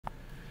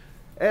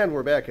And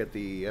we're back at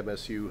the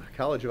MSU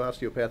College of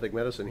Osteopathic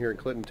Medicine here in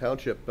Clinton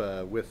Township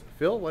with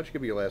Phil. Why don't you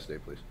give me your last name,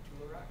 please?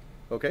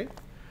 Okay.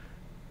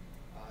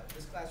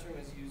 This classroom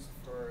is used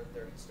for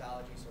their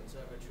histology, so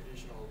instead of a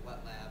traditional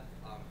wet lab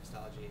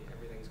histology,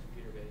 everything's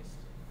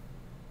computer-based.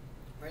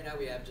 Right now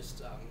we have just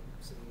some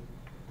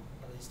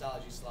of the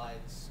histology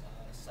slides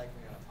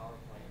cycling on a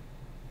PowerPoint,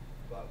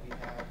 but we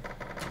have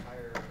an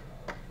entire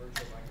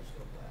virtual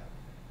microscope lab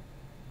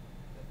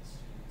that the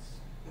students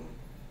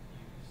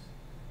use.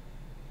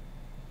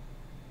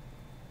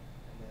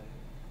 And then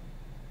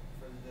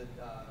for the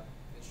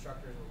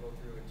instructors will go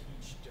through and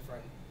teach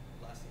different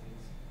lessons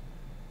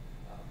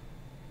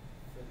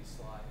for these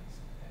slides,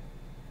 and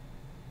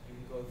you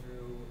can go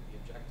through the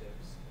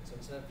objectives. And so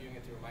instead of viewing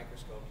it through a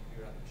microscope, you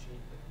view it on the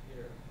machine, the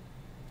computer,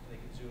 and they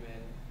can zoom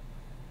in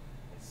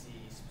and see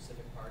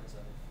specific parts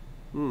of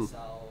a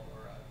cell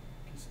or a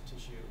piece of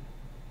tissue.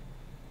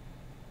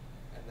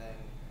 And then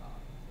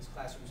this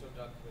classroom is hooked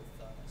up with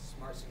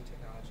SmartSync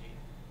technology,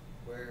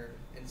 where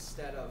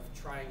instead of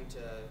trying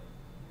to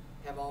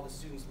have all the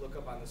students look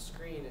up on the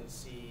screen and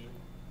see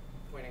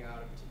pointing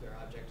out a particular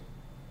object,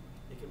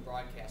 it can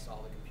broadcast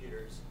all the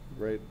computers.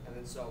 Right. And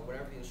then so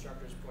whatever the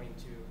instructor is pointing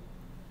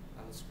to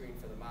on the screen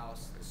for the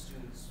mouse, the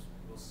students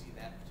will see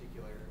that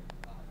particular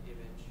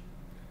image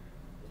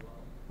as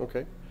well.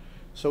 Okay.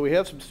 So we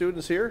have some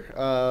students here.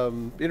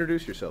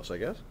 Introduce yourselves, I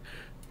guess.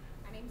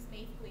 My name's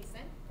Maeve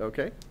Gleason.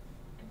 Okay.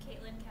 I'm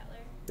Caitlin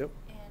Kettler. Yep.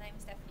 And I'm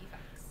Stephanie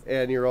Fox.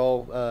 And you're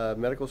all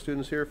medical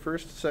students here,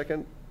 first,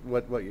 second,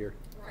 what year?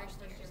 First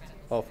year medical.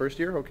 Oh, first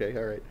year? Okay,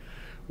 all right.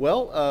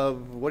 Well,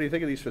 what do you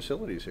think of these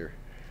facilities here?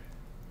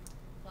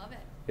 Love it.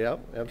 Yeah,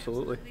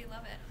 absolutely. Absolutely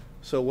love it.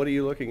 So what are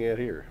you looking at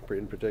here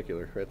in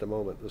particular at the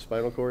moment? The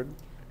spinal cord?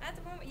 At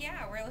the moment,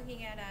 yeah, we're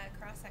looking at a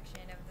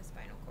cross-section of the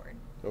spinal cord.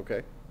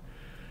 Okay.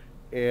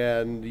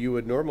 And you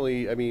would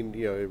normally, I mean,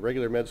 you know,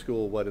 regular med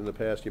school, what in the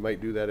past, you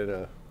might do that in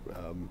a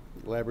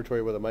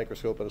laboratory with a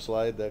microscope and a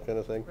slide, that kind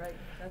of thing? Right,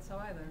 that's how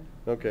I learned.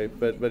 Okay,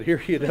 but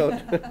here you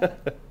don't.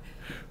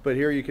 But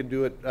here you can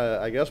do it,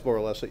 I guess, more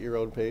or less at your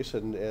own pace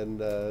and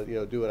you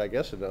know, do it, I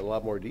guess, in a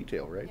lot more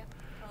detail, right? Yep.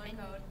 Color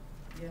code.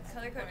 Yes.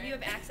 Color code. You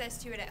have access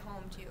to it at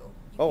home too. You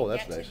Oh, can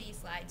that's get nice. to these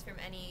slides from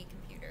any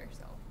computer.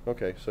 So.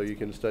 Okay, so you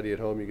can study at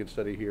home, you can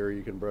study here,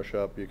 you can brush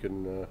up, you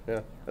can,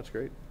 yeah, that's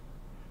great.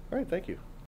 All right, thank you.